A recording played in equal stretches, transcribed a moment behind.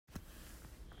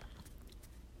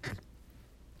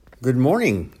Good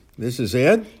morning. This is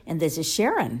Ed. And this is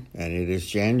Sharon. And it is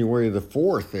January the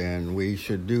 4th, and we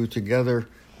should do together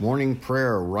morning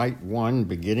prayer, Rite 1,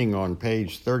 beginning on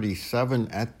page 37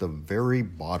 at the very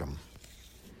bottom.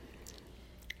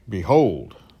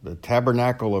 Behold, the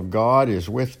tabernacle of God is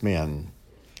with men,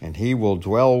 and he will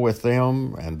dwell with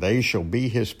them, and they shall be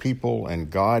his people,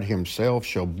 and God himself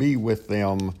shall be with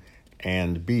them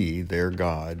and be their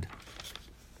God.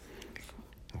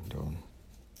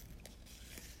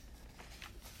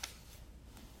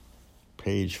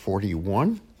 Page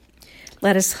 41.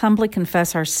 Let us humbly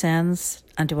confess our sins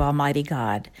unto Almighty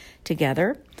God.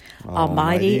 Together,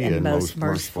 Almighty and most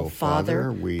merciful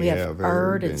Father, we have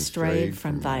erred and strayed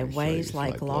from thy ways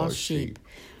like lost sheep.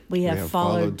 We have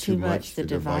followed too much the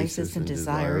devices and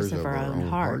desires of our own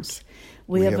hearts.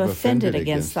 We have offended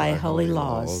against thy holy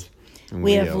laws.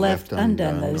 We have left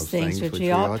undone those things which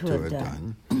we ought to have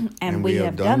done. And we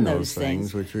have done those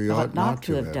things which we ought not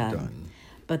to have done.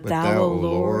 But thou, O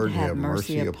Lord, have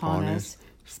mercy upon us.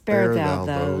 Spare thou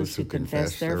those who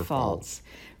confess their faults.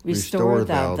 Restore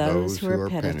thou those who are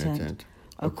penitent,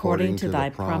 according to thy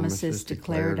promises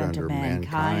declared unto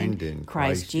mankind in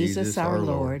Christ Jesus our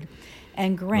Lord.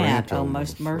 And grant, O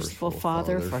most merciful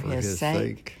Father, for his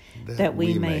sake, that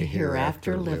we may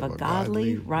hereafter live a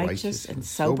godly, righteous, and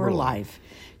sober life,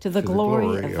 to the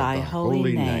glory of thy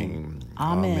holy name.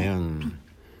 Amen.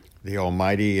 The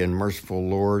Almighty and merciful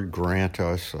Lord grant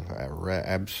us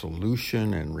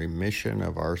absolution and remission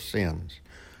of our sins,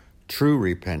 true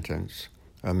repentance,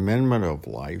 amendment of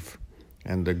life,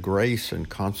 and the grace and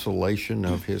consolation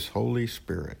of his Holy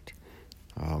Spirit.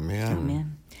 Amen.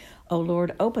 Amen. O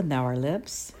Lord, open thou our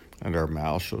lips, and our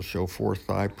mouth shall show forth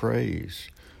thy praise.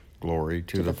 Glory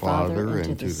to the Father,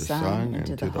 and to the Son, and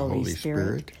to the Holy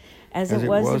Spirit, as it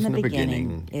was in the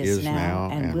beginning, is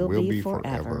now, and will be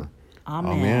forever.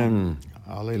 Amen.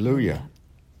 Hallelujah.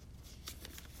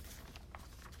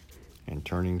 And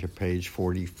turning to page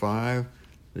 45,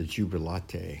 the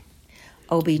Jubilate.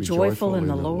 O be joyful in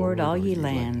the Lord, all ye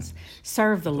lands.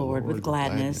 Serve the Lord with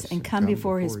gladness, and come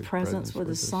before his presence with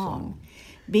a song.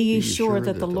 Be ye sure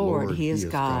that the Lord, he is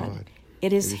God.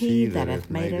 It is he that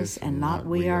hath made us, and not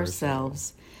we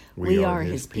ourselves. We are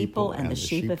his people, and the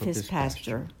sheep of his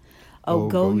pasture. O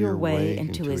go your way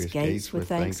into his gates with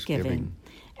thanksgiving,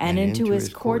 and into his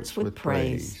courts with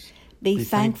praise. Be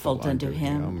thankful unto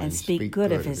him, and speak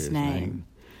good of his name.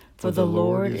 For the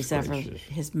Lord is ever,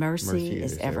 his mercy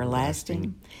is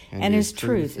everlasting, and his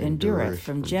truth endureth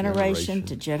from generation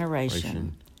to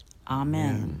generation.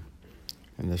 Amen.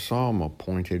 And the psalm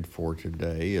appointed for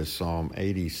today is Psalm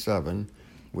 87,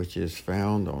 which is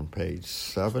found on page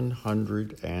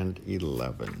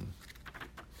 711.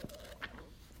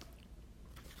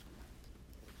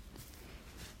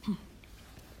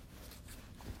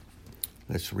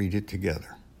 Let's read it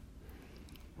together.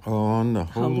 On the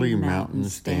holy mountain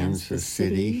stands the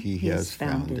city he has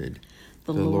founded.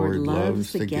 The Lord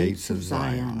loves the gates of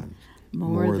Zion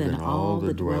more than all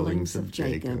the dwellings of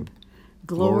Jacob.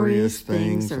 Glorious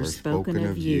things are spoken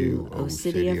of you, O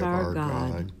city of our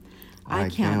God. I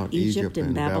count Egypt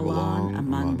and Babylon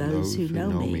among those who know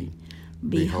me.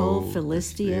 Behold,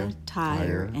 Philistia,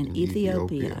 Tyre, and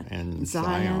Ethiopia, and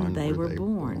Zion they were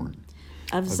born.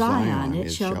 Of Zion it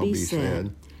shall be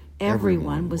said,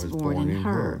 everyone was born in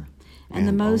her, and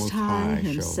the Most High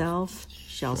himself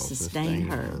shall sustain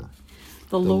her.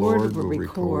 The Lord will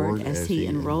record as he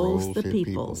enrolls the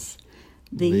peoples.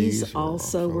 These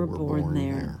also were born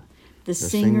there. The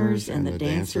singers and the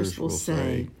dancers will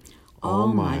say, all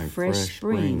my fresh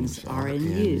springs are in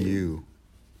you.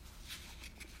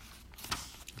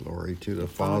 Glory to the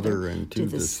Father, and to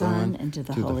the Son, and to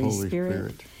the Holy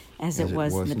Spirit, as it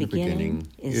was in the beginning,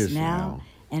 is now,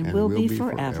 and will be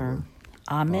forever.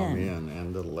 Amen. Amen.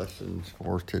 And the lessons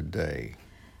for today.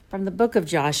 From the book of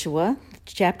Joshua,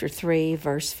 chapter 3,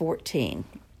 verse 14.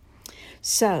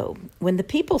 So, when the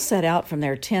people set out from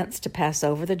their tents to pass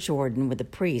over the Jordan with the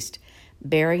priest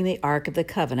bearing the ark of the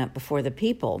covenant before the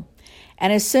people,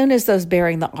 and as soon as those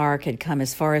bearing the ark had come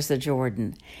as far as the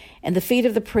Jordan, and the feet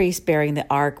of the priest bearing the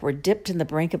ark were dipped in the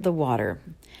brink of the water.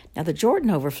 Now the Jordan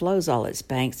overflows all its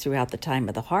banks throughout the time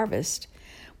of the harvest.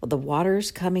 Well, the waters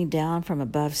coming down from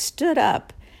above stood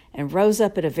up and rose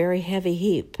up in a very heavy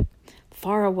heap,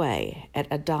 far away at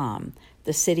Adam,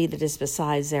 the city that is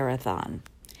beside Zarethan.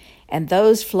 And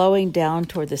those flowing down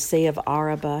toward the sea of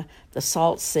Arabah, the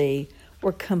salt sea,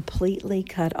 were completely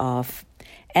cut off,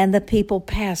 and the people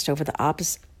passed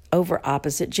over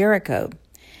opposite Jericho.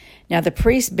 Now the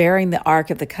priest bearing the ark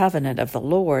of the covenant of the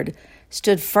Lord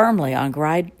stood firmly on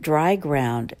dry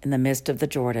ground in the midst of the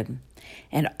Jordan.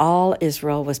 And all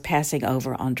Israel was passing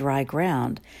over on dry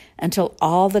ground until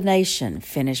all the nation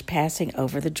finished passing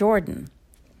over the Jordan.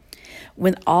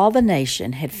 When all the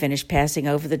nation had finished passing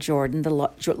over the Jordan, the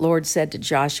Lord said to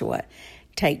Joshua,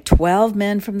 "Take 12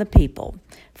 men from the people,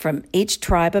 from each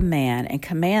tribe a man, and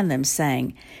command them,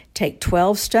 saying, Take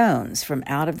 12 stones from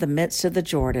out of the midst of the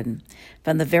Jordan,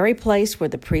 from the very place where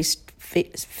the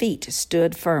priest's feet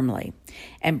stood firmly,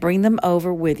 and bring them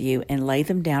over with you and lay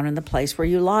them down in the place where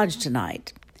you lodge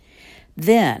tonight."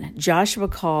 Then Joshua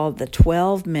called the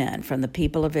 12 men from the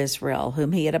people of Israel,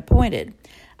 whom he had appointed,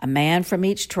 a man from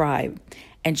each tribe.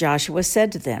 And Joshua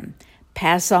said to them,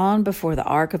 "Pass on before the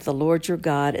ark of the Lord your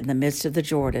God in the midst of the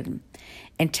Jordan,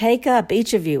 and take up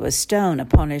each of you a stone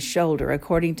upon his shoulder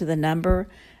according to the number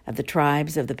of the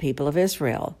tribes of the people of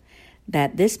Israel,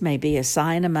 that this may be a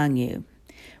sign among you.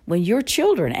 When your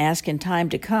children ask in time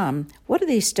to come, 'What do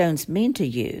these stones mean to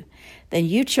you?' then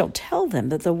you shall tell them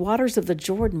that the waters of the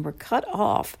Jordan were cut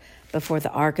off before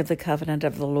the ark of the covenant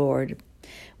of the Lord.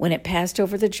 When it passed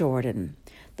over the Jordan,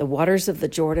 the waters of the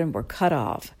Jordan were cut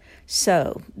off.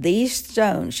 So these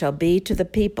stones shall be to the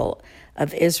people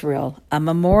of Israel a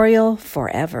memorial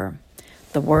forever."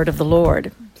 The word of the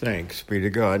Lord. Thanks be to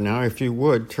God. Now, if you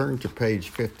would, turn to page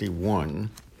 51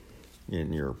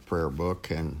 in your prayer book,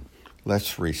 and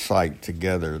let's recite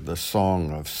together the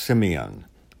Song of Simeon,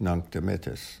 Nunc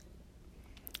Dimittis.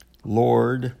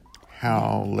 Lord,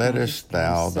 how lettest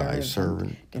thou thy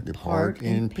servant depart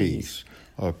in peace,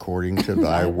 according to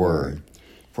thy word.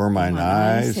 For mine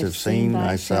eyes have seen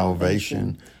thy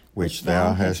salvation, which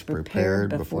thou hast prepared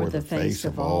before the face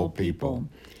of all people,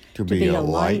 to be a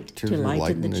light to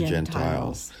lighten the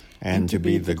Gentiles, and to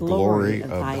be the glory of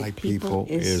thy people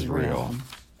Israel.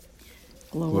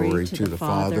 Glory to the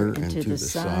Father, and to the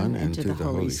Son, and to the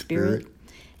Holy Spirit,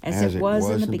 as it was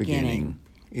in the beginning,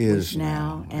 is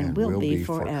now, and will be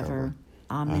forever.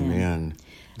 Amen.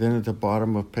 Then at the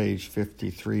bottom of page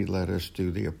 53, let us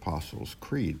do the Apostles'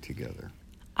 Creed together.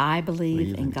 I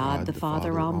believe in God the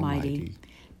Father Almighty,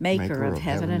 maker of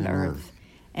heaven and earth,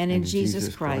 and in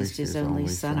Jesus Christ, his only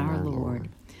Son, our Lord,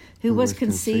 who was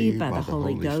conceived by the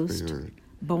Holy Ghost,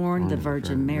 born the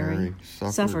Virgin Mary,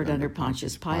 suffered under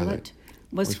Pontius Pilate,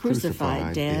 was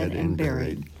crucified, dead, and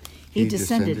buried. He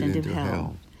descended into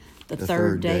hell. The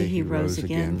third day he rose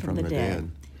again from the dead.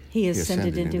 He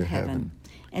ascended into heaven,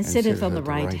 and sitteth on the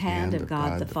right hand of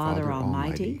God the Father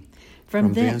Almighty.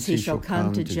 From thence he shall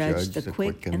come to judge the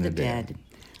quick and the dead.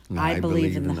 I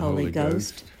believe in the Holy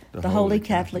Ghost, the Holy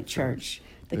Catholic Church,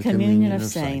 the communion of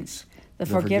saints, the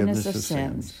forgiveness of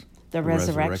sins, the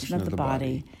resurrection of the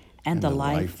body, and the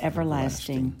life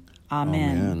everlasting.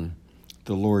 Amen.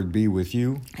 The Lord be with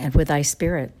you. And with thy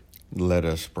spirit. Let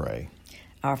us pray.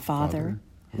 Our Father,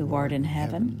 who art in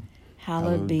heaven,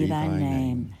 hallowed be thy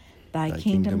name. Thy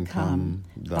kingdom come,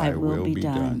 thy will be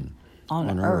done,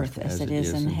 on earth as it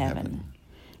is in heaven.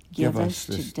 Give us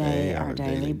this day our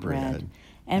daily bread,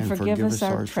 and forgive us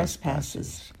our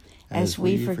trespasses, as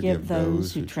we forgive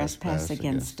those who trespass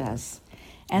against us.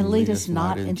 And lead us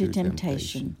not into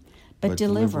temptation, but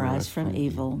deliver us from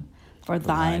evil. For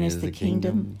thine is the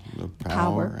kingdom, the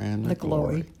power, and the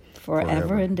glory,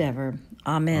 forever and ever.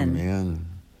 Amen. Amen.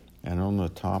 And on the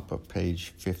top of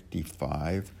page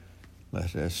 55,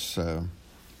 let us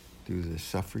do the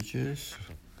suffrages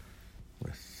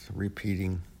with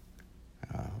repeating,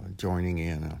 joining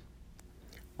in.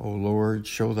 O Lord,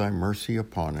 show thy mercy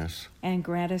upon us, and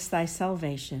grant us thy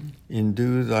salvation.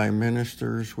 Endue thy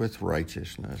ministers with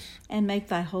righteousness, and make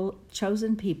thy whole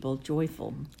chosen people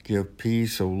joyful. Give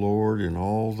peace, O Lord, in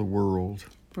all the world.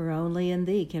 For only in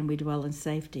thee can we dwell in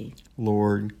safety.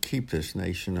 Lord, keep this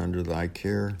nation under thy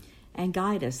care, and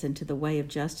guide us into the way of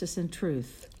justice and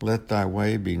truth. Let thy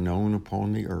way be known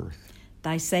upon the earth,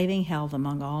 thy saving health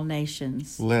among all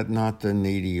nations. Let not the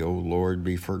needy, O Lord,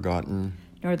 be forgotten,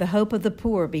 nor the hope of the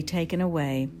poor be taken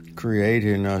away. Create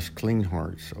in us clean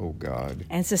hearts, O God,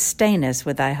 and sustain us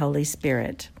with thy Holy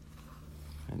Spirit.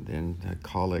 And then the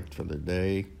collect for the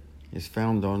day is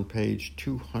found on page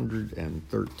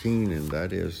 213, and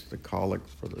that is the collect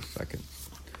for the second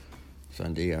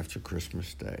Sunday after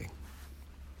Christmas Day.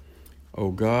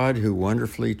 O God, who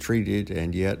wonderfully treated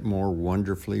and yet more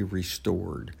wonderfully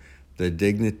restored the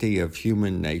dignity of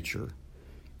human nature,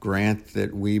 grant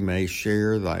that we may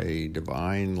share thy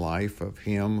divine life of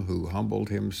him who humbled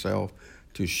himself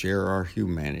to share our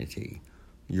humanity,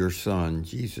 your Son,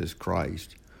 Jesus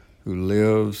Christ, who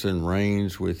lives and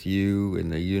reigns with you in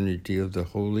the unity of the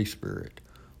Holy Spirit,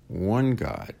 one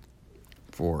God,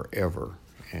 forever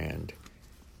and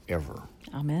ever.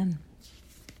 Amen.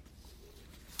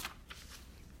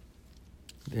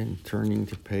 Then turning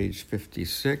to page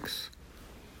 56,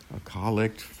 A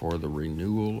collect for the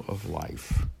renewal of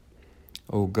life.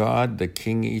 O God, the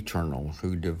King eternal,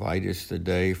 who dividest the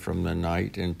day from the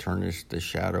night and turnest the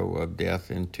shadow of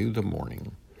death into the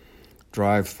morning,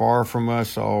 drive far from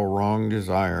us all wrong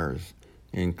desires,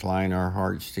 incline our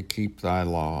hearts to keep thy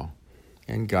law,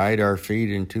 and guide our feet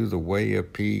into the way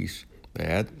of peace,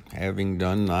 that, having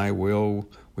done thy will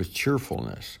with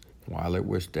cheerfulness while it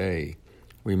was day,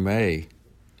 we may,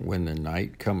 when the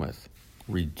night cometh,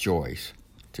 rejoice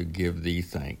to give thee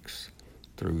thanks.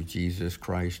 Through Jesus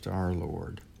Christ our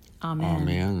Lord. Amen.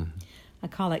 Amen. A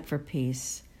collect for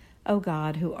peace. O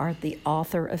God, who art the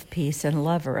author of peace and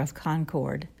lover of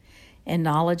concord, in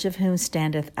knowledge of whom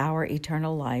standeth our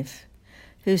eternal life,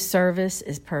 whose service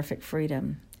is perfect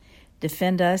freedom,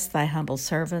 defend us, thy humble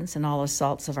servants, in all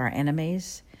assaults of our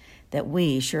enemies, that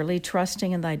we, surely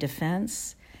trusting in thy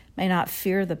defense, may not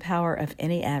fear the power of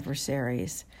any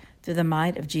adversaries, through the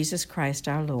might of Jesus Christ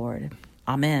our Lord.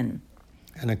 Amen.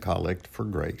 And a collect for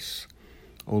grace.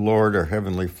 O Lord, our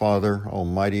heavenly Father,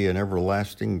 almighty and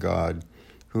everlasting God,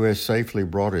 who has safely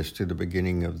brought us to the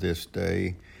beginning of this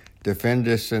day, defend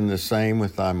us in the same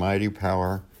with thy mighty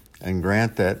power, and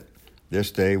grant that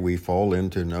this day we fall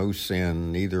into no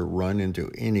sin, neither run into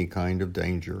any kind of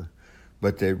danger,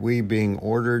 but that we, being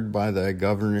ordered by thy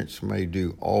governance, may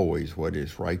do always what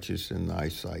is righteous in thy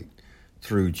sight,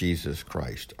 through Jesus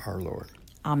Christ our Lord.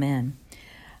 Amen.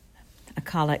 A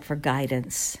collect for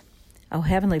guidance. O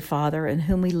Heavenly Father, in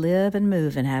whom we live and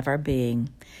move and have our being,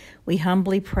 we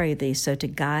humbly pray thee so to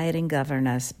guide and govern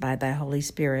us by thy Holy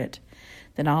Spirit,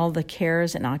 that all the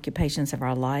cares and occupations of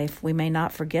our life we may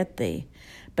not forget thee,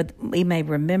 but we may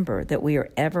remember that we are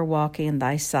ever walking in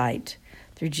thy sight,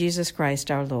 through Jesus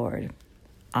Christ our Lord.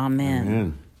 Amen.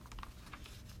 Amen.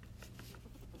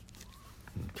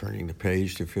 Turning the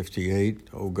page to 58,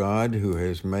 O God, who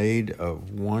has made of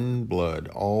one blood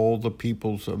all the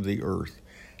peoples of the earth,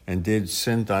 and did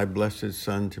send thy blessed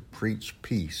Son to preach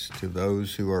peace to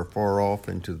those who are far off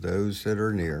and to those that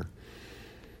are near,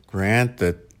 grant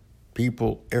that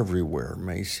people everywhere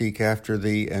may seek after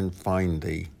thee and find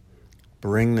thee.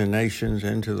 Bring the nations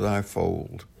into thy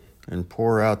fold, and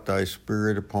pour out thy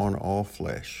Spirit upon all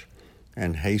flesh,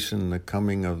 and hasten the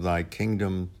coming of thy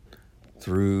kingdom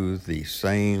through the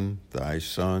same thy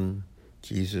Son,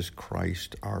 Jesus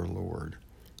Christ our Lord.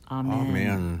 Amen.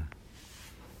 Amen.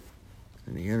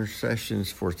 And the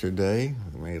intercessions for today,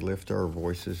 we may lift our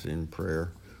voices in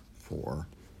prayer for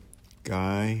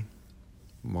Guy,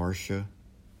 Marcia,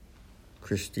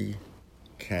 Christy,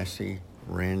 Cassie,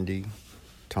 Randy,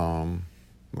 Tom,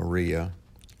 Maria,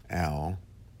 Al,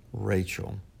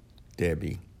 Rachel,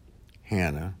 Debbie,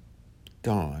 Hannah,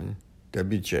 Dawn,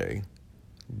 WJ,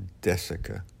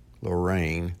 Jessica,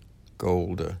 Lorraine,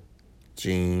 Golda,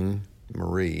 Jean,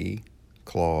 Marie,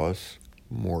 Claus,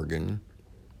 Morgan,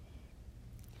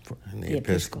 and the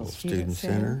Episcopal Student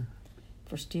Center.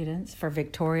 For students, for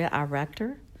Victoria, our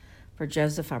rector, for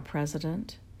Joseph, our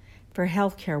president, for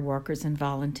healthcare workers and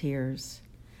volunteers,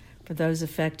 for those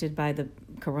affected by the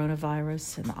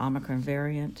coronavirus and the Omicron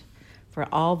variant, for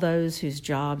all those whose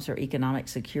jobs or economic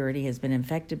security has been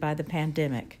affected by the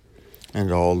pandemic, and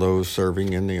all those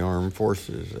serving in the armed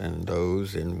forces, and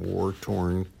those in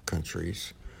war-torn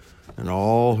countries, and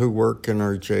all who work in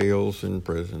our jails and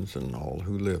prisons, and all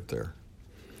who live there.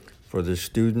 For the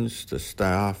students, the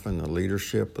staff, and the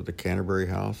leadership of the Canterbury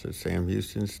House at Sam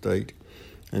Houston State,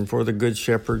 and for the Good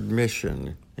Shepherd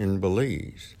Mission in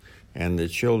Belize, and the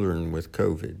children with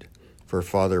COVID, for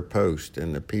Father Post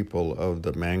and the people of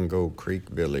the Mango Creek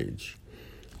Village,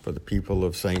 for the people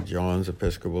of St. John's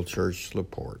Episcopal Church,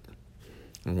 LaPorte.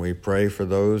 And we pray for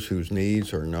those whose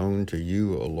needs are known to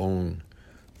you alone,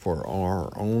 for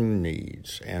our own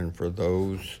needs, and for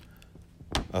those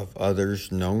of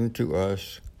others known to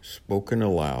us, spoken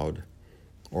aloud,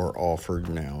 or offered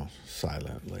now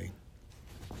silently.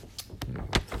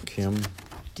 Kim,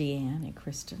 Deanne, and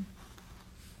Kristen.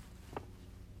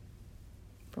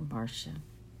 For Marcia.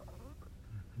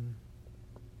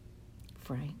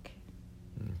 Frank.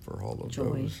 and for all of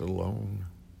Joy. those alone.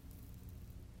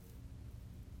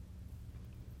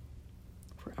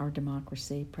 For our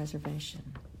democracy preservation.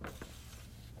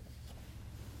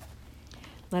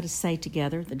 Let us say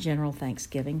together the general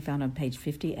thanksgiving found on page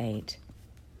 58.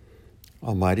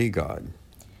 Almighty God,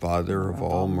 Father of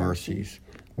all mercies,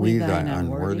 we thine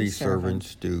unworthy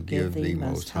servants do give thee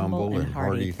most humble and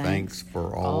hearty thanks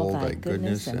for all thy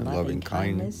goodness and loving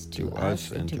kindness to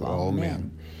us and to all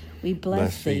men. We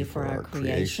bless thee for our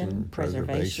creation,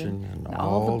 preservation, and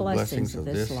all the blessings of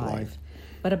this life,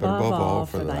 but above all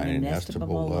for thine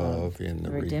inestimable love in the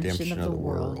redemption of the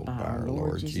world by our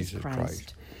Lord Jesus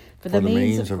Christ, for the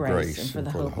means of grace and for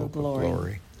the hope of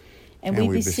glory. And we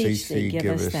beseech thee, give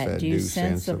us that due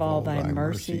sense of all thy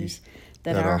mercies,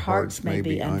 that our hearts may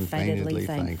be unfeignedly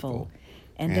thankful,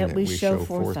 and that we show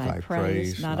forth thy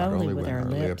praise not only with our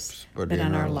lips, but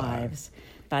in our lives,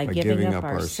 by giving up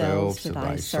ourselves to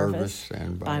thy service,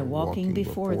 and by walking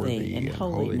before thee in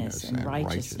holiness and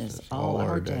righteousness all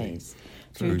our days,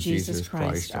 through Jesus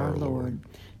Christ our Lord,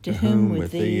 to whom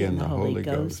with thee and the Holy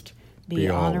Ghost be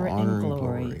honor and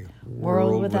glory,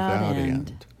 world without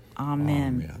end.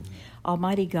 Amen.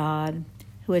 Almighty God,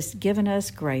 who hast given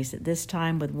us grace at this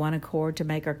time with one accord to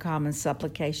make our common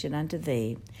supplication unto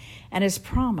thee, and hast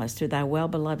promised through thy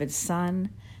well-beloved Son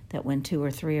that when 2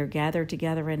 or 3 are gathered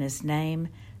together in his name,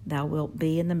 thou wilt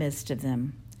be in the midst of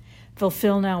them.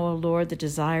 Fulfill now, O Lord, the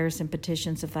desires and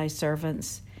petitions of thy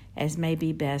servants, as may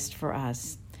be best for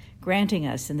us, granting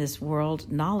us in this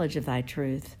world knowledge of thy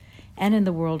truth, and in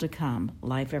the world to come,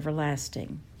 life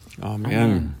everlasting.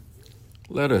 Amen.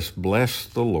 Let us bless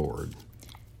the Lord.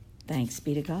 Thanks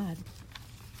be to God.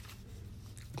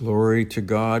 Glory to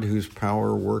God, whose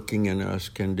power working in us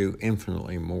can do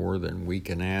infinitely more than we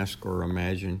can ask or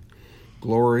imagine.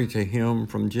 Glory to him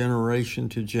from generation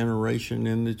to generation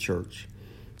in the church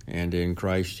and in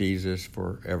Christ Jesus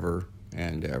forever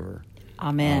and ever.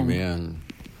 Amen. Amen.